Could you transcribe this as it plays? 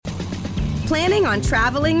Planning on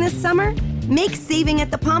traveling this summer? Make saving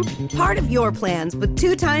at the pump part of your plans with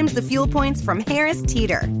 2 times the fuel points from Harris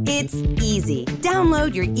Teeter. It's easy.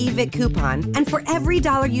 Download your eVic coupon, and for every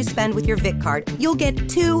 $1 you spend with your Vic card, you'll get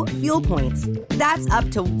 2 fuel points. That's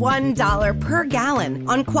up to $1 per gallon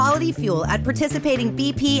on quality fuel at participating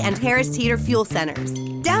BP and Harris Teeter fuel centers.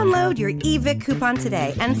 Download your eVic coupon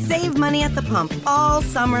today and save money at the pump all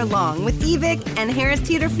summer long with eVic and Harris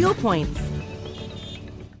Teeter fuel points.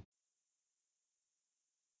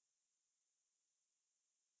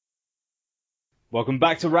 Welcome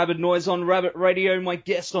back to Rabbit Noise on Rabbit Radio. My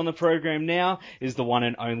guest on the program now is the one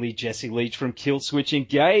and only Jesse Leach from Killswitch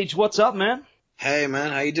Engage. What's up, man? Hey,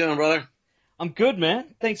 man. How you doing, brother? I'm good, man.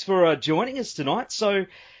 Thanks for joining us tonight. So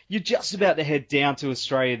you're just about to head down to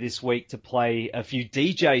Australia this week to play a few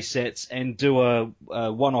DJ sets and do a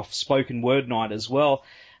one-off spoken word night as well.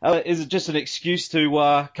 Is it just an excuse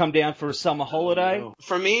to come down for a summer holiday?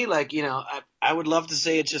 For me, I would love to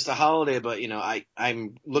say it's just a holiday, but,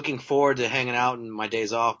 I'm looking forward to hanging out in my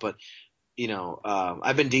days off. But,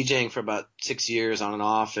 I've been DJing for about 6 years on and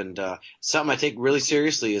off, and something I take really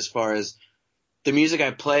seriously as far as the music I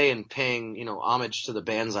play and paying, homage to the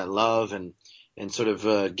bands I love and sort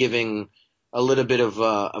of giving a little bit of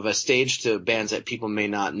a stage to bands that people may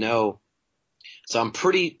not know. So I'm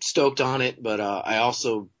pretty stoked on it, but I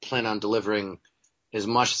also plan on delivering as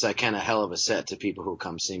much as I can a hell of a set to people who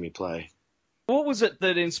come see me play. What was it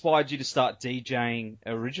that inspired you to start DJing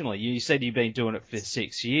originally? You said you've been doing it for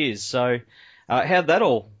 6 years, so how'd that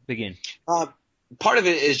all begin? Part of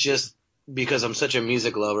it is just because I'm such a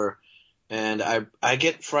music lover, and I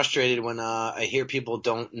get frustrated when I hear people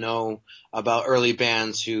don't know about early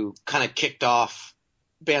bands who kind of kicked off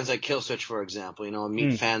bands like Killswitch, for example. I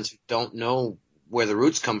meet fans who don't know where the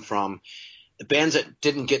roots come from, the bands that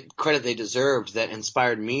didn't get credit they deserved that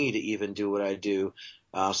inspired me to even do what I do.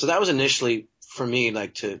 So that was initially for me,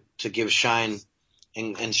 to give shine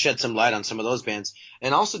and shed some light on some of those bands,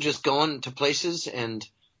 and also just going to places and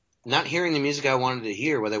not hearing the music I wanted to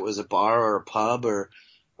hear, whether it was a bar or a pub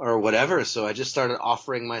or whatever. So I just started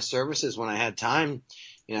offering my services when I had time.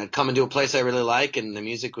 I'd come into a place I really like and the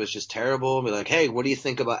music was just terrible. I'd be like, hey, what do you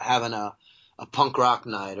think about having a punk rock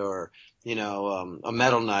night or a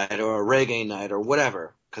metal night or a reggae night or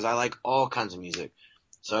whatever, because I like all kinds of music.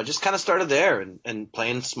 So I just kind of started there and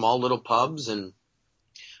playing small little pubs and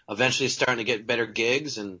eventually starting to get better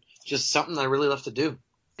gigs and just something I really love to do.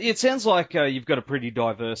 It sounds like you've got a pretty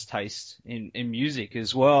diverse taste in music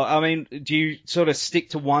as well. I mean, do you sort of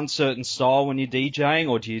stick to one certain style when you're DJing,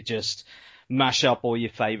 or do you just mash up all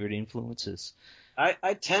your favorite influences?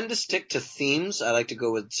 I tend to stick to themes. I like to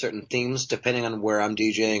go with certain themes depending on where I'm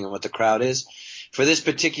DJing and what the crowd is. For this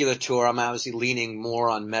particular tour, I'm obviously leaning more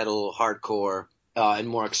on metal, hardcore, and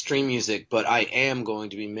more extreme music, but I am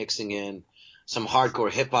going to be mixing in some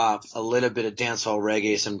hardcore hip-hop, a little bit of dancehall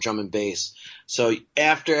reggae, some drum and bass. So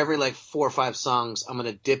after every 4 or 5 songs, I'm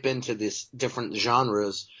going to dip into these different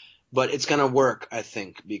genres, but it's going to work, I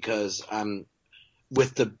think, because I'm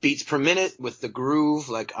with the beats per minute, with the groove,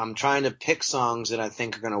 I'm trying to pick songs that I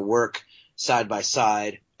think are going to work side by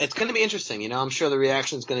side. It's going to be interesting. I'm sure the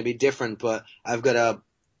reaction is going to be different, but I've got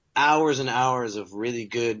hours and hours of really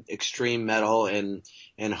good extreme metal and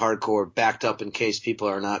hardcore backed up in case people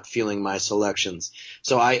are not feeling my selections.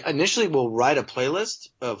 So I initially will write a playlist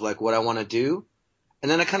of what I want to do, and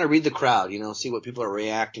then I kind of read the crowd, see what people are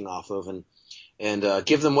reacting off of and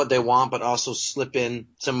give them what they want, but also slip in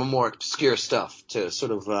some more obscure stuff to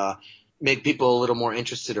sort of make people a little more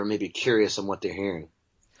interested or maybe curious on what they're hearing.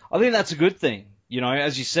 I think that's a good thing.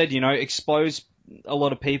 As you said, expose a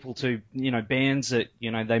lot of people to, bands that,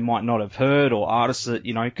 they might not have heard, or artists that,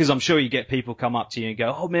 because I'm sure you get people come up to you and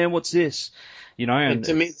go, oh man, what's this? And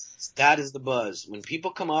to me, that is the buzz. When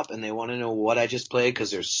people come up and they want to know what I just played because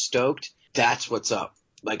they're stoked, that's what's up.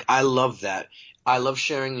 I love that. I love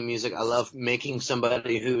sharing the music. I love making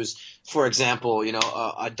somebody who's, for example,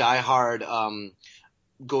 a diehard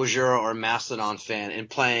Gojira or Mastodon fan and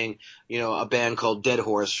playing, a band called Dead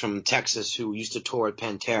Horse from Texas who used to tour at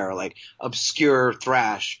Pantera, obscure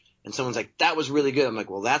thrash. And someone's like, that was really good. I'm like,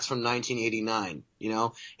 well, that's from 1989,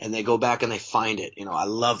 and they go back and they find it. I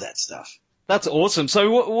love that stuff. That's awesome.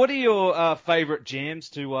 So what are your favorite jams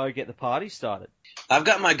to get the party started? I've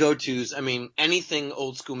got my go-tos. I mean, anything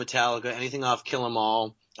old school Metallica, anything off Kill 'Em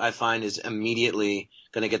All, I find is immediately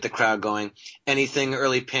going to get the crowd going. Anything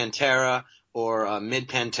early Pantera or mid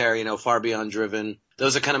Pantera, Far Beyond Driven.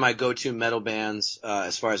 Those are kind of my go-to metal bands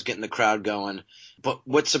as far as getting the crowd going. But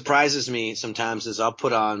what surprises me sometimes is I'll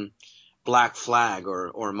put on Black Flag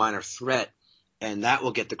or Minor Threat, and that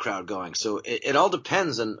will get the crowd going. So it all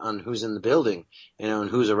depends on who's in the building, and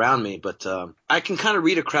who's around me. But I can kind of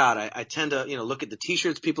read a crowd. I tend to look at the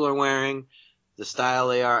T-shirts people are wearing, the style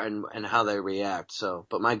they are, and how they react. So,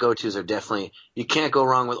 but my go-tos are definitely, you can't go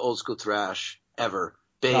wrong with old school thrash ever.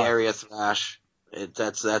 Bay Area thrash.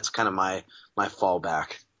 That's kind of my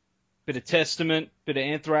fallback. Bit of Testament, bit of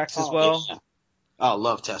Anthrax as well. Yeah. Oh,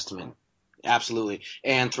 love Testament. Absolutely.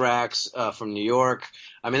 Anthrax from New York.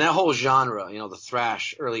 I mean, that whole genre, the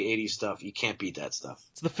thrash, early 80s stuff, you can't beat that stuff.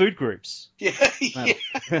 It's the food groups. Yeah.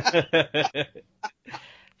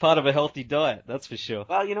 Part of a healthy diet, that's for sure.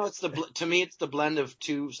 Well, to me, it's the blend of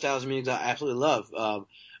two styles of music that I absolutely love.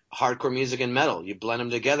 Hardcore music and metal. You blend them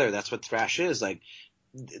together. That's what thrash is. Like,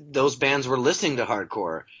 those bands were listening to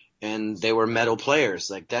hardcore, and they were metal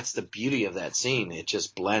players. Like, that's the beauty of that scene. It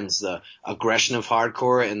just blends the aggression of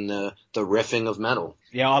hardcore and the riffing of metal.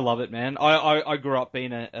 Yeah, I love it, man. I grew up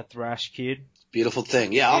being a thrash kid. Beautiful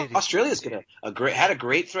thing. Yeah, Australia's got had a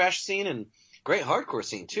great thrash scene and great hardcore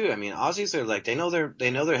scene too. I mean, Aussies are like, they know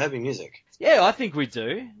their heavy music. Yeah, I think we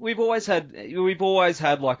do. We've always had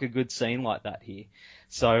like a good scene like that here.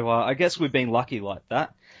 So I guess we've been lucky like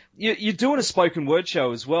that. You're doing a spoken word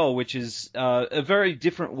show as well, which is a very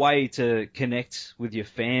different way to connect with your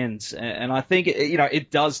fans. And I think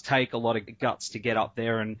it does take a lot of guts to get up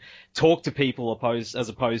there and talk to people as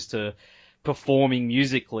opposed to performing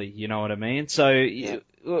musically. You know what I mean? So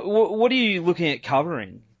what are you looking at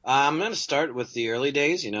covering? I'm going to start with the early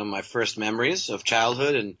days, my first memories of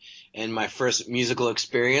childhood and my first musical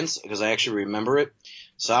experience, because I actually remember it.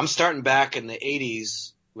 So I'm starting back in the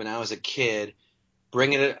 80s when I was a kid,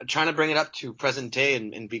 trying to bring it up to present day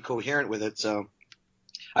and be coherent with it. So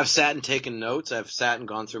I've sat and taken notes. I've sat and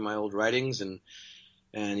gone through my old writings, and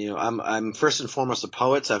I'm first and foremost a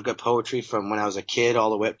poet. So I've got poetry from when I was a kid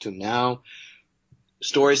all the way up to now.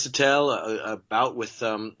 Stories to tell about with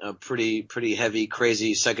a pretty heavy,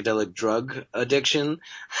 crazy psychedelic drug addiction.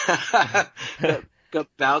 Got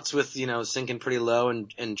bouts with sinking pretty low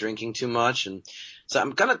and drinking too much, and so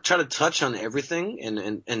I'm gonna try to touch on everything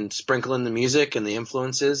and sprinkle in the music and the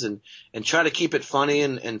influences and try to keep it funny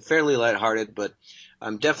and fairly lighthearted, but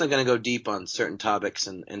I'm definitely going to go deep on certain topics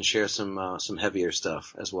and share some heavier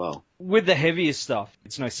stuff as well. With the heavier stuff,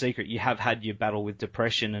 it's no secret you have had your battle with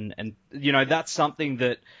depression, and that's something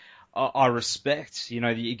that I respect,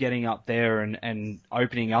 that you're getting up there and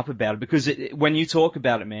opening up about it, because when you talk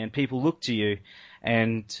about it, man, people look to you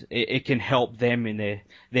and it can help them in their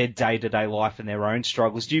day-to-day life and their own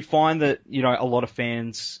struggles. Do you find that, a lot of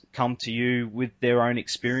fans come to you with their own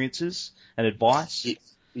experiences and advice?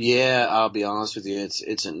 Yeah, I'll be honest with you.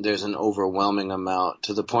 There's an overwhelming amount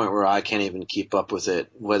to the point where I can't even keep up with it.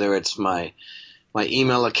 Whether it's my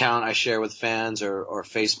email account I share with fans or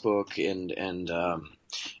Facebook and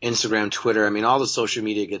Instagram, Twitter. I mean, all the social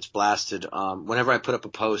media gets blasted. Whenever I put up a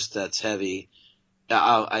post that's heavy,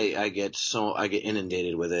 I get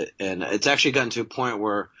inundated with it, and it's actually gotten to a point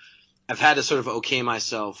where I've had to sort of okay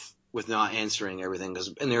myself with not answering everything, because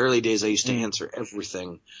in the early days I used to answer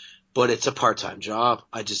everything. But it's a part-time job.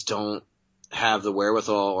 I just don't have the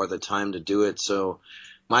wherewithal or the time to do it. So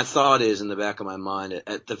my thought is, in the back of my mind,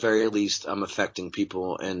 at the very least, I'm affecting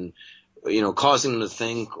people and, causing them to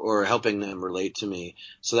think or helping them relate to me.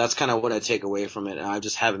 So that's kind of what I take away from it. And I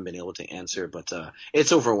just haven't been able to answer, but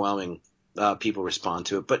it's overwhelming. People respond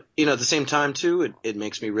to it. But, at the same time, too, it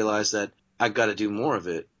makes me realize that I've got to do more of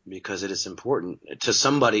it, because it is important. To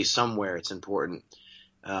somebody somewhere, it's important.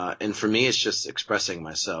 And for me, it's just expressing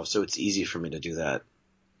myself, so it's easy for me to do that.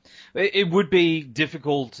 It would be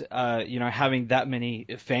difficult, having that many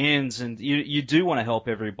fans, and you do want to help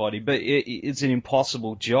everybody, but it's an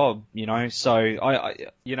impossible job, so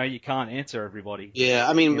you can't answer everybody. Yeah,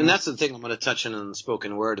 I mean, and that's the thing I'm going to touch on the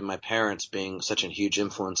spoken word, and my parents being such a huge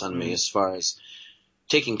influence on me as far as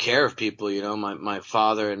taking care of people. My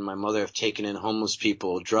father and my mother have taken in homeless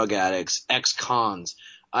people, drug addicts, ex-cons.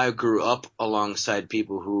 I grew up alongside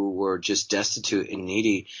people who were just destitute and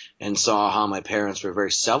needy, and saw how my parents were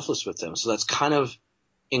very selfless with them. So that's kind of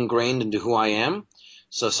ingrained into who I am.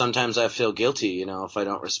 So sometimes I feel guilty, if I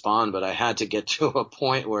don't respond, but I had to get to a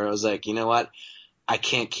point where I was like, you know what? I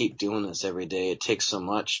can't keep doing this every day. It takes so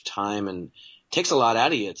much time and it takes a lot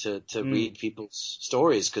out of you to read people's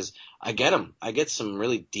stories, because I get them. I get some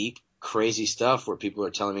really deep, crazy stuff where people are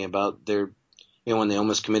telling me about their, when they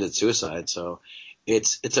almost committed suicide. So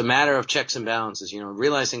it's a matter of checks and balances,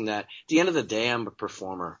 realizing that at the end of the day, I'm a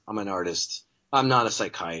performer. I'm an artist. I'm not a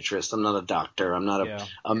psychiatrist. I'm not a doctor. I'm not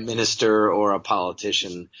a minister or a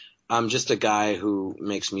politician. I'm just a guy who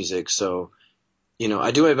makes music. So,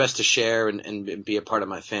 I do my best to share and be a part of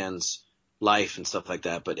my fans' life and stuff like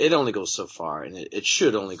that. But it only goes so far, and it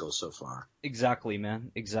should only go so far. Exactly,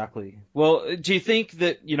 man. Exactly. Well, do you think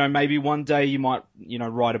that, maybe one day you might,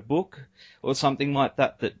 write a book or something like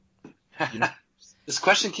that? This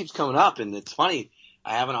question keeps coming up, and it's funny.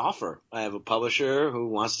 I have an offer. I have a publisher who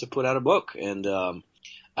wants to put out a book, and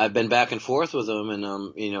I've been back and forth with them, and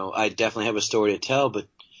I definitely have a story to tell, but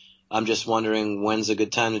I'm just wondering when's a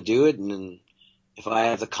good time to do it, and if I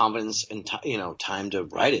have the confidence and time to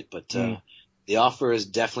write it. But the offer is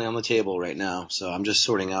definitely on the table right now, so I'm just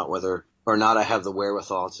sorting out whether or not I have the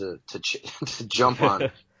wherewithal to jump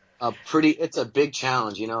on. It's a big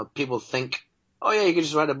challenge. People think, oh yeah, you can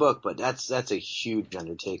just write a book, but that's a huge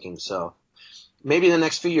undertaking. So maybe in the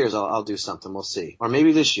next few years I'll do something. We'll see, or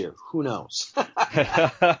maybe this year. Who knows?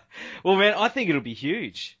 Well, man, I think it'll be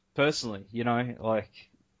huge. Personally,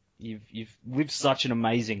 you've lived such an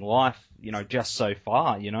amazing life, just so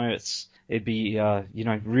far. It'd be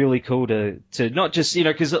really cool to not just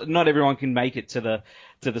because not everyone can make it to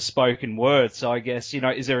the spoken word. So I guess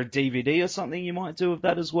is there a DVD or something you might do of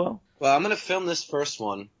that as well? Well, I'm gonna film this first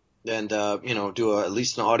one and do at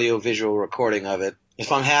least an audio visual recording of it.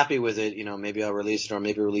 If I'm happy with it, maybe I'll release it or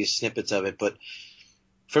maybe release snippets of it. But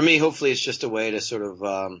for me, hopefully, it's just a way to sort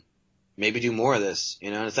of maybe do more of this.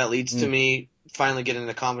 And if that leads to me finally getting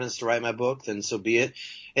the confidence to write my book, then so be it.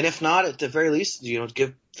 And if not, at the very least,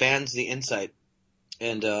 give fans the insight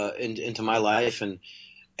and into my life. And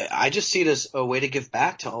I just see it as a way to give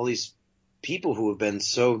back to all these people who have been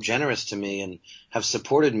so generous to me and have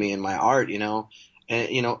supported me in my art.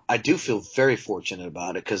 And I do feel very fortunate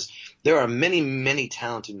about it because there are many, many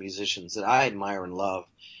talented musicians that I admire and love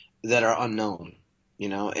that are unknown.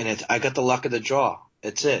 And I got the luck of the draw.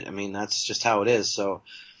 It's it. I mean, that's just how it is. So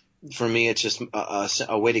for me, it's just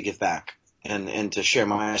a way to give back and to share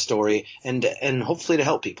my story and hopefully to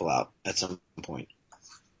help people out at some point.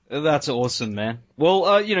 That's awesome, man.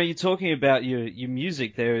 Well, you're talking about your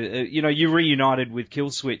music there. You reunited with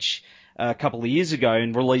Killswitch a couple of years ago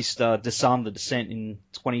and released Disarm the Descent in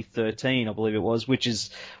 2013, I believe it was, which is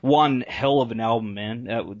one hell of an album, man.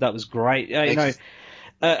 That was great.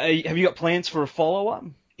 Have you got plans for a follow-up?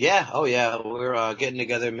 Yeah. Oh, yeah. We're getting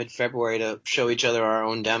together mid-February to show each other our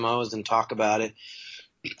own demos and talk about it.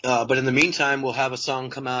 But in the meantime, we'll have a song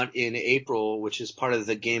come out in April, which is part of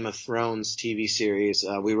the Game of Thrones TV series.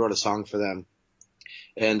 We wrote a song for them,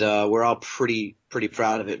 and we're all pretty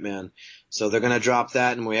proud of it, man. So they're going to drop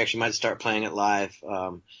that, and we actually might start playing it live.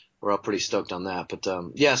 We're all pretty stoked on that. But,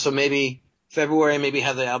 so maybe February, maybe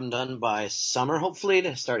have the album done by summer, hopefully,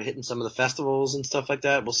 to start hitting some of the festivals and stuff like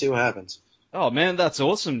that. We'll see what happens. Oh, man, that's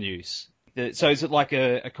awesome news. So is it like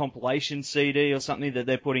a compilation CD or something that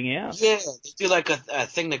they're putting out? Yeah, they do like a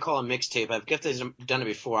thing they call a mixtape. I've done it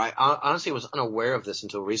before. I honestly was unaware of this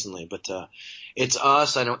until recently, but it's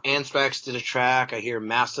us. I know Anthrax did a track. I hear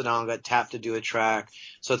Mastodon got tapped to do a track.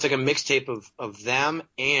 So it's like a mixtape of them,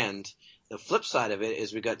 and the flip side of it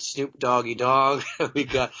is we got Snoop Doggy Dogg, we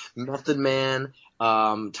got Method Man,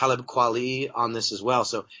 Talib Kweli on this as well.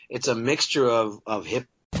 So it's a mixture of hip.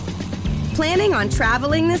 Planning on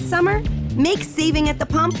traveling this summer? Make saving at the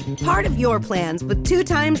pump part of your plans with 2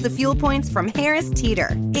 times the fuel points from Harris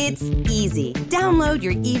Teeter. It's easy. Download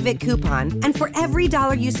your eVic coupon, and for every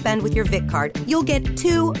 $1 you spend with your Vic card, you'll get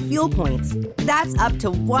 2 fuel points. That's up to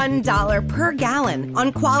 $1 per gallon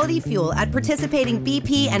on quality fuel at participating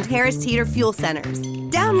BP and Harris Teeter fuel centers.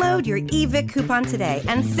 Download your eVic coupon today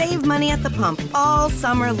and save money at the pump all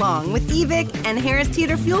summer long with eVic and Harris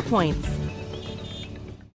Teeter fuel points.